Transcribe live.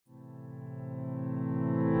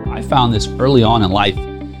I found this early on in life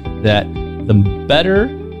that the better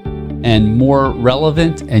and more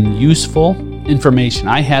relevant and useful information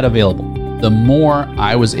I had available, the more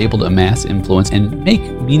I was able to amass influence and make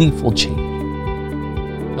meaningful change.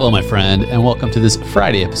 Hello, my friend, and welcome to this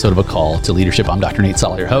Friday episode of A Call to Leadership. I'm Dr. Nate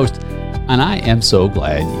Saul, your host, and I am so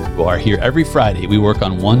glad you are here. Every Friday, we work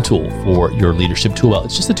on one tool for your leadership tool belt.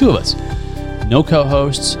 It's just the two of us. No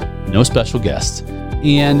co-hosts, no special guests,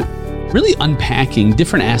 and really unpacking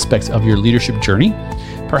different aspects of your leadership journey.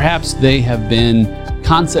 Perhaps they have been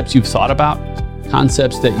concepts you've thought about,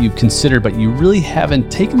 concepts that you've considered, but you really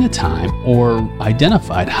haven't taken the time or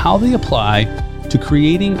identified how they apply to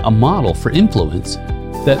creating a model for influence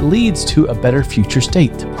that leads to a better future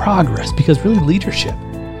state, to progress, because really leadership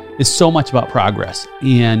is so much about progress.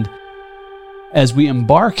 And as we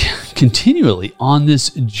embark continually on this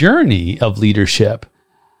journey of leadership,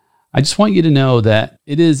 I just want you to know that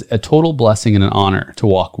it is a total blessing and an honor to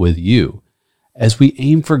walk with you as we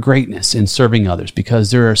aim for greatness in serving others, because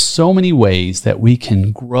there are so many ways that we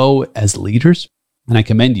can grow as leaders. And I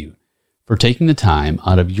commend you for taking the time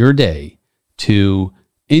out of your day to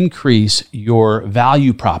increase your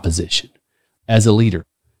value proposition as a leader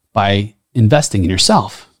by investing in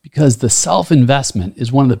yourself, because the self-investment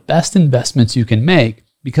is one of the best investments you can make,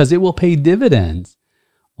 because it will pay dividends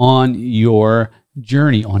on your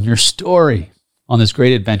journey, on your story, on this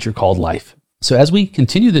great adventure called life. So as we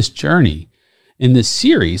continue this journey in this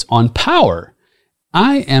series on power,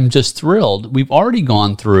 I am just thrilled. We've already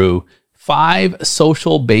gone through 5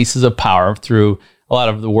 social bases of power through a lot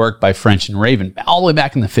of the work by French and Raven, all the way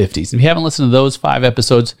back in the 50s. If you haven't listened to those 5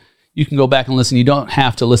 episodes, you can go back and listen. You don't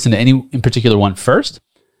have to listen to any in particular one first.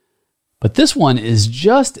 But this one is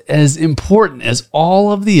just as important as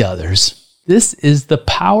all of the others. This is the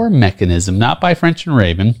power mechanism, not by French and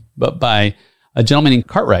Raven, but by a gentleman named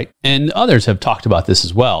Cartwright, and others have talked about this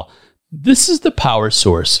as well. This is the power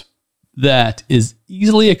source that is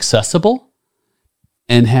easily accessible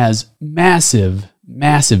and has massive,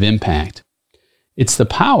 massive impact. It's the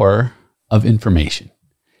power of information.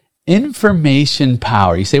 Information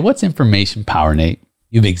power. You say, what's information power, Nate?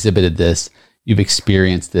 You've exhibited this. You've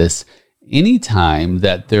experienced this. Anytime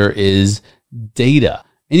that there is data,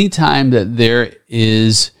 anytime that there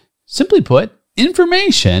is, simply put,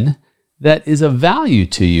 information that is of value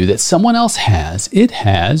to you that someone else has, it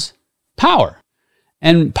has power.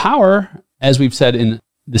 And power, as we've said in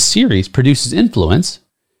the series, produces influence,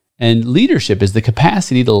 and leadership is the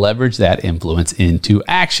capacity to leverage that influence into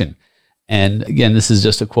action. And again, this is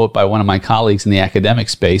just a quote by one of my colleagues in the academic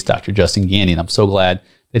space, Dr. Justin Gandy, and I'm so glad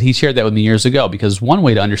that he shared that with me years ago, because one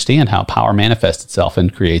way to understand how power manifests itself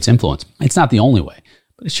and creates influence. It's not the only way,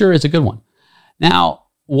 but it sure is a good one. Now,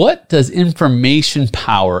 what does information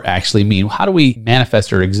power actually mean? How do we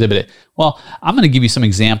manifest or exhibit it? Well, I'm going to give you some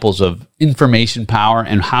examples of information power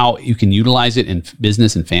and how you can utilize it in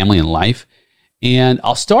business and family and life. And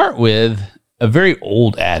I'll start with a very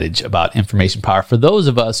old adage about information power. For those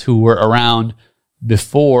of us who were around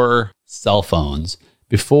before cell phones,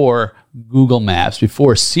 before Google Maps,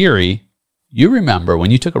 before Siri, you remember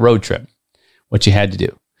when you took a road trip, what you had to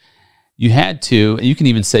do. You had to, and you can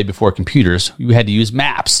even say before computers, you had to use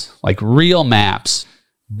maps, like real maps,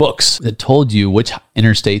 books that told you which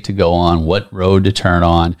interstate to go on, what road to turn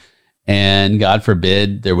on. And God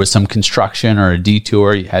forbid there was some construction or a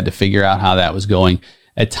detour, you had to figure out how that was going.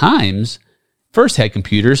 At times, first had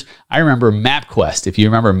computers. I remember MapQuest. If you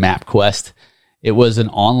remember MapQuest, it was an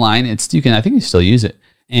online, I think you still use it.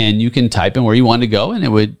 And you can type in where you wanted to go and it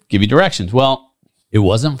would give you directions. Well, it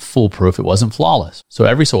wasn't foolproof. It wasn't flawless. So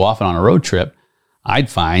every so often on a road trip, I'd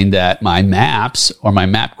find that my maps or my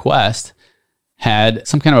MapQuest had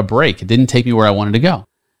some kind of a break. It didn't take me where I wanted to go.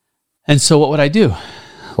 And so what would I do?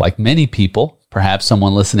 Like many people, perhaps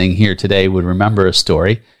someone listening here today would remember a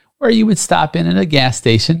story where you would stop in at a gas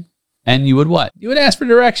station and you would what? You would ask for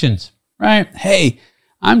directions, right? Hey,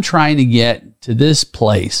 I'm trying to get to this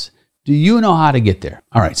place. Do you know how to get there?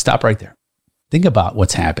 All right, stop right there. Think about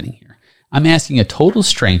what's happening here. I'm asking a total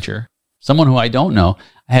stranger, someone who I don't know.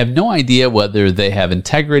 I have no idea whether they have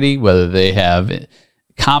integrity, whether they have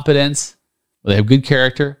competence, whether they have good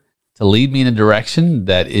character to lead me in a direction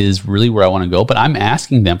that is really where I want to go. But I'm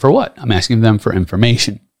asking them for what? I'm asking them for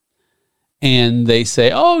information. And they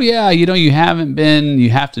say, oh yeah, you haven't been, you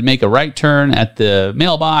have to make a right turn at the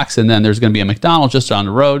mailbox, and then there's going to be a McDonald's just down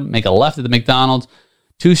the road. Make a left at the McDonald's.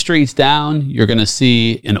 2 streets down, you're going to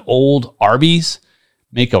see an old Arby's.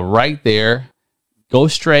 Make a right there, go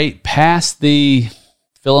straight past the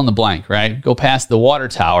fill in the blank, right? Go past the water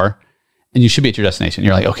tower, and you should be at your destination.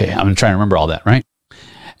 You're like, okay, I'm going to try and remember all that, right?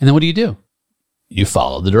 And then what do? You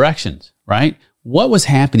follow the directions, right? what was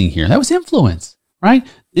happening here? That was influence, right?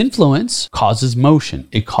 Influence causes motion.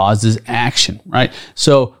 It causes action, right?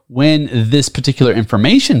 So when this particular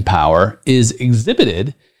information power is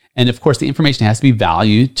exhibited, and of course the information has to be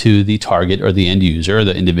valued to the target or the end user or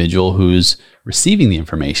the individual who's receiving the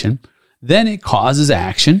information, then it causes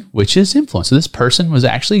action, which is influence. So this person was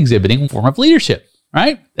actually exhibiting a form of leadership,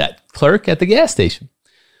 right? That clerk at the gas station.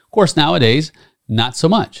 Of course, nowadays, not so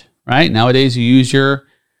much, right? Nowadays, you use your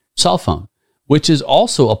cell phone, which is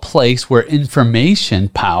also a place where information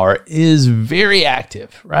power is very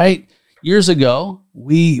active, right? Years ago,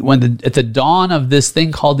 at the dawn of this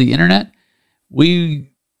thing called the internet, we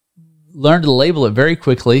learned to label it very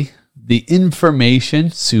quickly, the information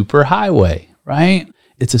superhighway, right?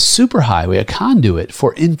 It's a superhighway, a conduit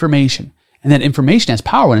for information. And that information has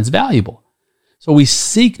power when it's valuable. So we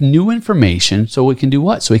seek new information so we can do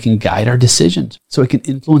what? So we can guide our decisions, so it can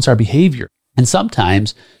influence our behavior. And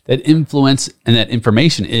sometimes that influence and that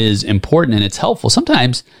information is important and it's helpful.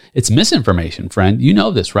 Sometimes it's misinformation, friend. You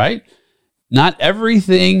know this, right? Not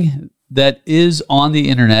everything that is on the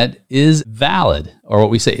internet is valid, or what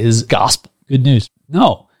we say is gospel, good news.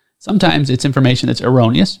 No, sometimes it's information that's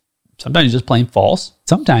erroneous. Sometimes it's just plain false.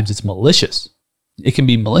 Sometimes it's malicious. It can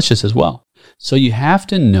be malicious as well. So you have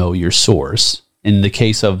to know your source. In the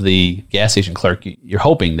case of the gas station clerk, you're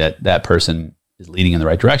hoping that that person is leading in the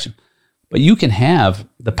right direction. But you can have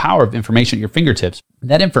the power of information at your fingertips.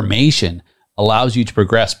 That information allows you to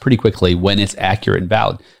progress pretty quickly when it's accurate and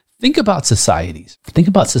valid. Think about societies. Think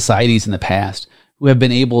about societies in the past who have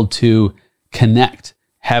been able to connect,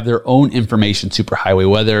 have their own information superhighway,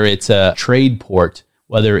 whether it's a trade port,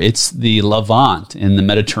 whether it's the Levant in the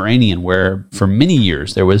Mediterranean, where for many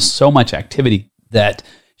years there was so much activity that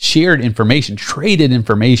shared information, traded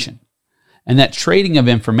information. And that trading of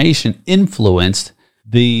information influenced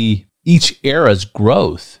each era's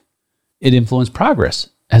growth. It influenced progress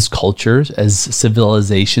as cultures, as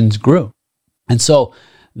civilizations grew. And so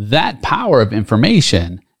that power of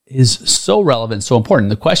information is so relevant, so important.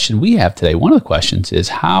 The question we have today, one of the questions is,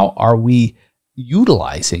 how are we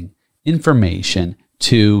utilizing information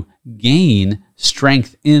to gain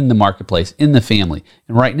strength in the marketplace, in the family?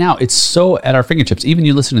 And right now, it's so at our fingertips. Even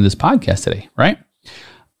you listening to this podcast today, right?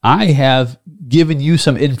 I have given you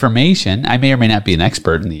some information. I may or may not be an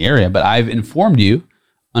expert in the area, but I've informed you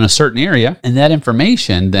on a certain area, and that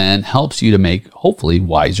information then helps you to make, hopefully,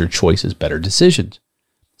 wiser choices, better decisions,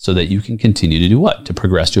 so that you can continue to do what? To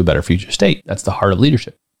progress to a better future state. That's the heart of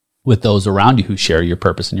leadership, with those around you who share your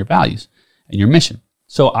purpose and your values and your mission.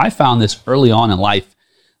 So I found this early on in life,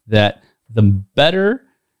 that the better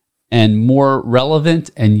and more relevant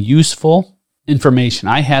and useful information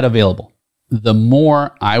I had available, the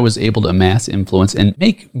more I was able to amass influence and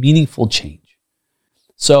make meaningful change.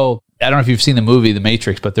 So I don't know if you've seen the movie The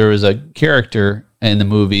Matrix, but there was a character in the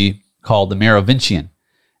movie called the Merovingian,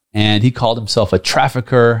 and he called himself a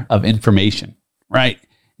trafficker of information, right?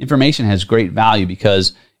 Information has great value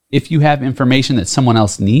because if you have information that someone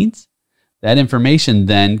else needs, that information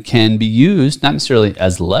then can be used, not necessarily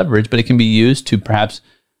as leverage, but it can be used to perhaps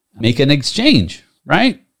make an exchange,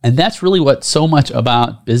 right? And that's really what so much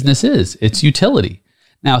about business is. It's utility.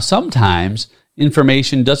 Now, sometimes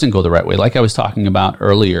information doesn't go the right way, like I was talking about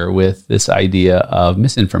earlier with this idea of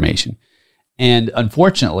misinformation. And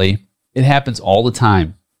unfortunately, it happens all the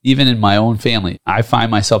time. Even in my own family, I find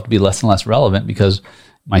myself to be less and less relevant because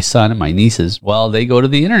my son and my nieces, well, they go to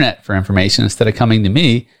the internet for information instead of coming to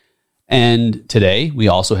me. And today, we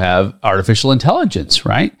also have artificial intelligence,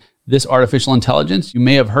 right? This artificial intelligence, you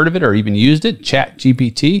may have heard of it or even used it,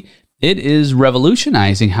 ChatGPT. It is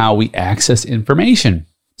revolutionizing how we access information.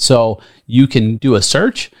 So you can do a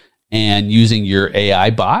search and using your AI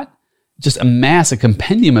bot, just amass a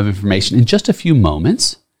compendium of information in just a few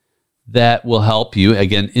moments that will help you,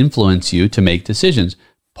 again, influence you to make decisions.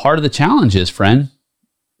 Part of the challenge is, friend,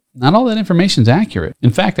 not all that information is accurate.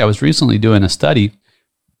 In fact, I was recently doing a study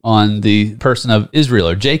on the person of Israel,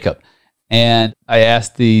 or Jacob, and I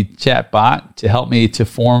asked the chat bot to help me to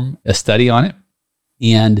form a study on it.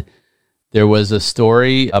 And there was a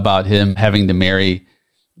story about him having to marry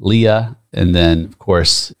Leah and then, of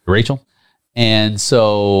course, Rachel. And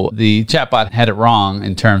so the chatbot had it wrong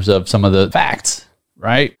in terms of some of the facts,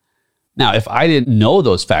 right? Now, if I didn't know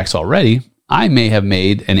those facts already, I may have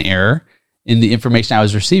made an error in the information I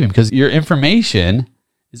was receiving, because your information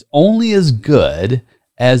is only as good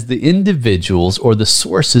as the individuals or the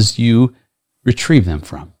sources you retrieve them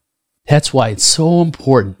from. That's why it's so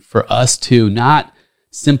important for us to not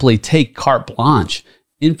simply take carte blanche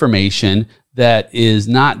information that is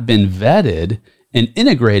not been vetted and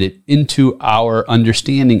integrated into our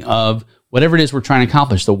understanding of whatever it is we're trying to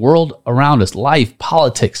accomplish, the world around us, life,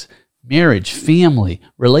 politics, marriage, family,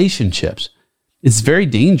 relationships. It's very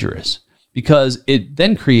dangerous because it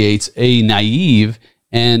then creates a naive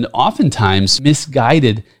and oftentimes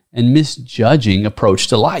misguided and misjudging approach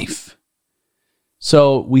to life.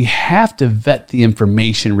 So we have to vet the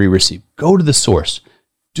information we receive. Go to the source.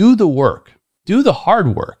 Do the work. Do the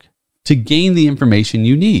hard work to gain the information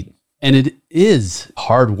you need. And it is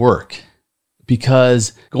hard work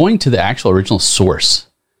because going to the actual original source,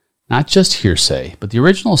 not just hearsay, but the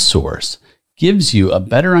original source, gives you a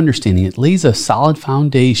better understanding. It lays a solid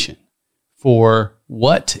foundation for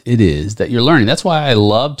what it is that you're learning. That's why I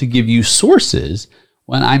love to give you sources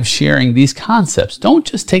when I'm sharing these concepts. Don't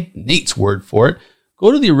just take Nate's word for it.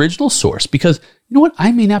 Go to the original source because you know what?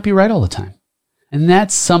 I may not be right all the time. And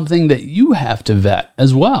that's something that you have to vet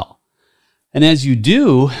as well. And as you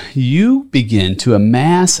do, you begin to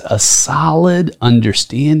amass a solid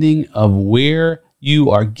understanding of where you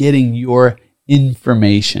are getting your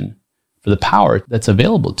information for the power that's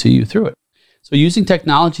available to you through it. So using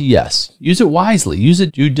technology, yes. Use it wisely. Use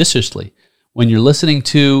it judiciously. When you're listening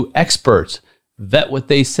to experts, vet what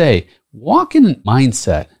they say. Walk in a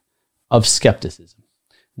mindset of skepticism.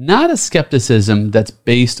 Not a skepticism that's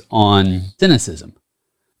based on cynicism.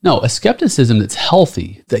 No, a skepticism that's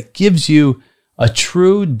healthy, that gives you a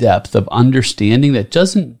true depth of understanding that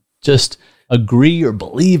doesn't just agree or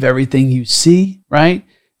believe everything you see, right?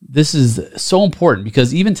 This is so important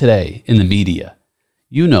because even today in the media,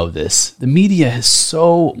 you know this, the media has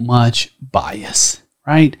so much bias,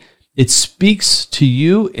 right? It speaks to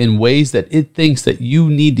you in ways that it thinks that you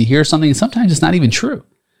need to hear something, and sometimes it's not even true.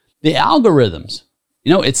 The algorithms,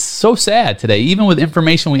 it's so sad today, even with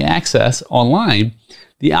information we access online,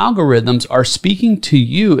 the algorithms are speaking to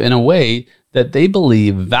you in a way that they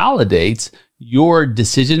believe validates your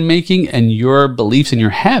decision-making and your beliefs and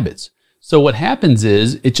your habits. So what happens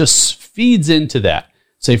is it just feeds into that.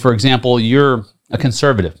 Say, for example, you're a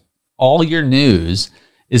conservative. All your news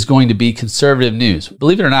is going to be conservative news.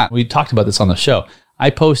 Believe it or not, we talked about this on the show.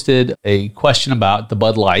 I posted a question about the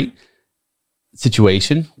Bud Light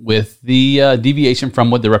situation with the deviation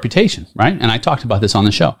from what the reputation, right? And I talked about this on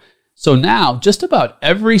the show. So now, just about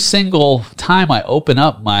every single time I open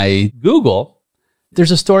up my Google,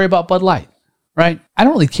 there's a story about Bud Light, right? I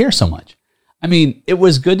don't really care so much. I mean, it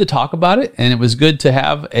was good to talk about it, and it was good to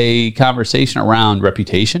have a conversation around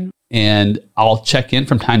reputation, and I'll check in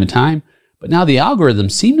from time to time. But now the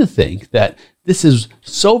algorithms seem to think that this is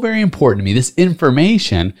so very important to me, this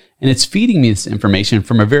information, and it's feeding me this information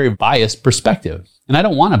from a very biased perspective. And I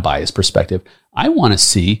don't want a biased perspective. I want to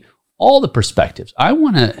see all the perspectives. I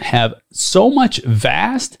want to have so much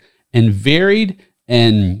vast and varied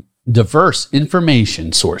and diverse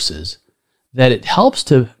information sources that it helps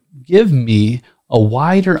to give me a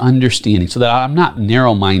wider understanding so that I'm not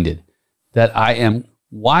narrow-minded, that I am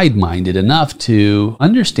wide-minded enough to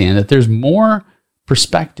understand that there's more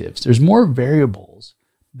perspectives, there's more variables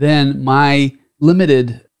than my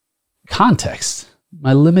limited context,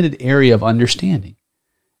 my limited area of understanding.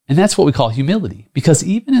 And that's what we call humility, because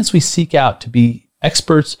even as we seek out to be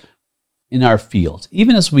experts in our fields,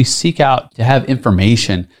 even as we seek out to have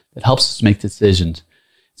information that helps us make decisions,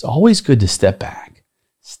 it's always good to step back.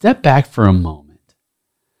 Step back for a moment.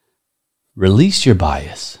 Release your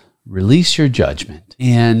bias, release your judgment,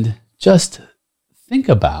 and just think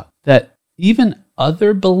about that even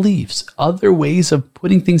other beliefs, other ways of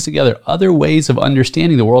putting things together, other ways of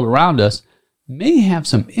understanding the world around us may have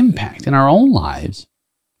some impact in our own lives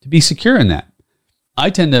to be secure in that. I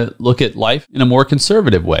tend to look at life in a more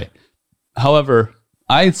conservative way. However,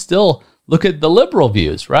 I still look at the liberal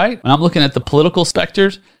views, right? When I'm looking at the political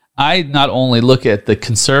specters, I not only look at the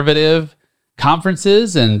conservative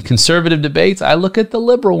conferences and conservative debates, I look at the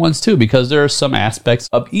liberal ones too, because there are some aspects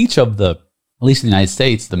of each of the, at least in the United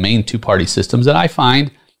States, the main two-party systems that I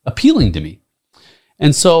find appealing to me.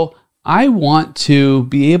 And so I want to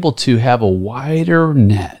be able to have a wider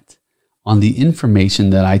net on the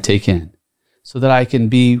information that I take in so that I can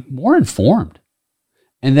be more informed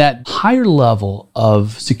and that higher level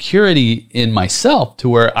of security in myself to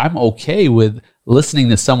where I'm okay with listening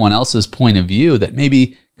to someone else's point of view that may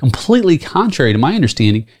be completely contrary to my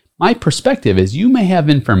understanding. My perspective is you may have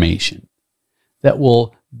information that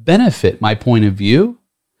will benefit my point of view,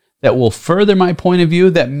 that will further my point of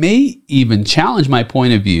view, that may even challenge my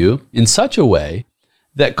point of view in such a way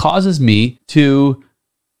that causes me to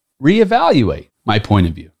reevaluate my point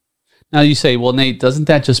of view. Now you say, well, Nate, doesn't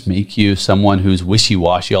that just make you someone who's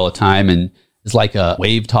wishy-washy all the time and is like a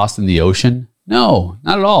wave tossed in the ocean? No,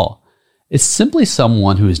 not at all. It's simply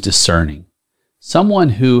someone who is discerning, someone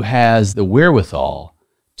who has the wherewithal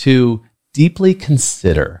to deeply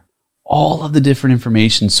consider all of the different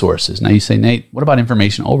information sources. Now you say, Nate, what about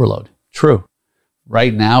information overload? True.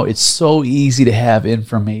 Right now, it's so easy to have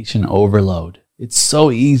information overload. It's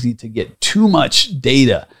so easy to get too much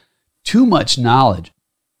data, too much knowledge.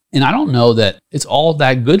 And I don't know that it's all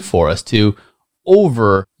that good for us to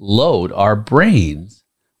overload our brains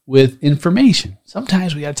with information.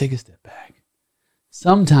 Sometimes we got to take a step back.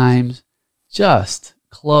 Sometimes just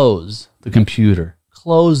close the computer,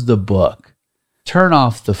 close the book, turn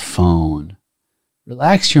off the phone,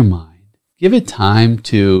 relax your mind, give it time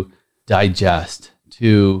to digest,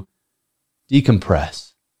 to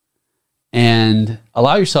decompress, and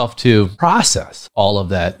allow yourself to process all of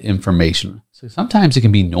that information. So sometimes it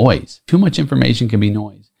can be noise. Too much information can be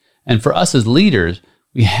noise. And for us as leaders,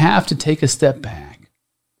 we have to take a step back.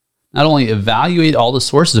 Not only evaluate all the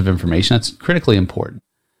sources of information, that's critically important,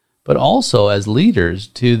 but also as leaders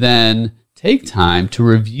to then take time to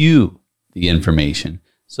review the information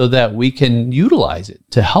so that we can utilize it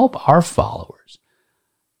to help our followers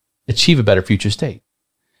achieve a better future state.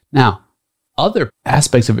 Now, other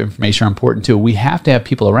aspects of information are important too. We have to have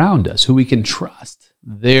people around us who we can trust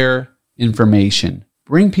their information.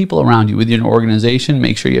 Bring people around you within your organization.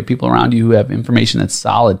 Make sure you have people around you who have information that's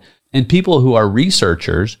solid, and people who are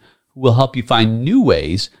researchers who will help you find new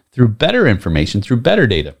ways through better information, through better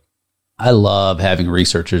data. I love having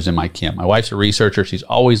researchers in my camp. My wife's a researcher. She's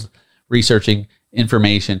always researching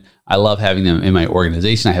information. I love having them in my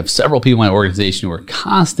organization. I have several people in my organization who are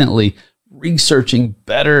constantly researching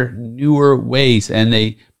better, newer ways, and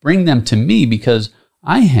they bring them to me because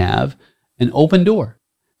I have an open door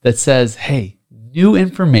that says, hey, new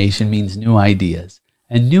information means new ideas.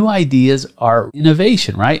 And new ideas are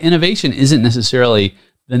innovation, right? Innovation isn't necessarily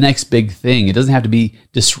the next big thing. It doesn't have to be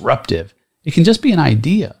disruptive. It can just be an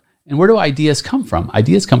idea. And where do ideas come from?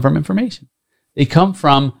 Ideas come from information. They come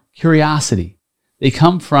from curiosity. They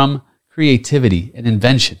come from creativity and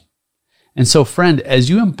invention. And so, friend, as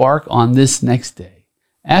you embark on this next day,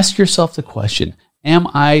 ask yourself the question, am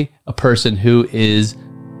I a person who is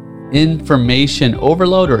information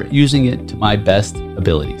overload or using it to my best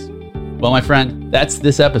abilities? Well, my friend, that's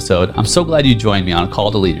this episode. I'm so glad you joined me on A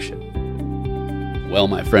Call to Leadership. Well,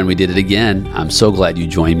 my friend, we did it again. I'm so glad you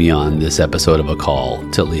joined me on this episode of A Call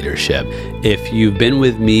to Leadership. If you've been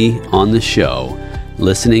with me on the show,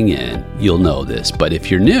 listening in, you'll know this. But if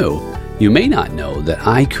you're new, you may not know that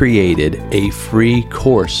I created a free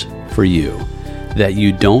course for you that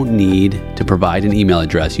you don't need to provide an email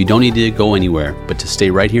address. You don't need to go anywhere, but to stay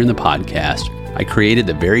right here in the podcast. I created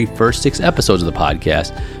the very first 6 episodes of the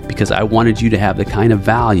podcast because I wanted you to have the kind of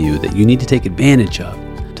value that you need to take advantage of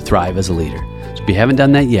to thrive as a leader. So if you haven't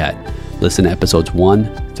done that yet, listen to episodes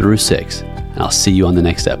 1 through 6, and I'll see you on the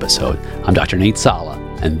next episode. I'm Dr. Nate Sala,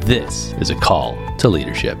 and this is A Call to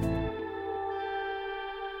Leadership.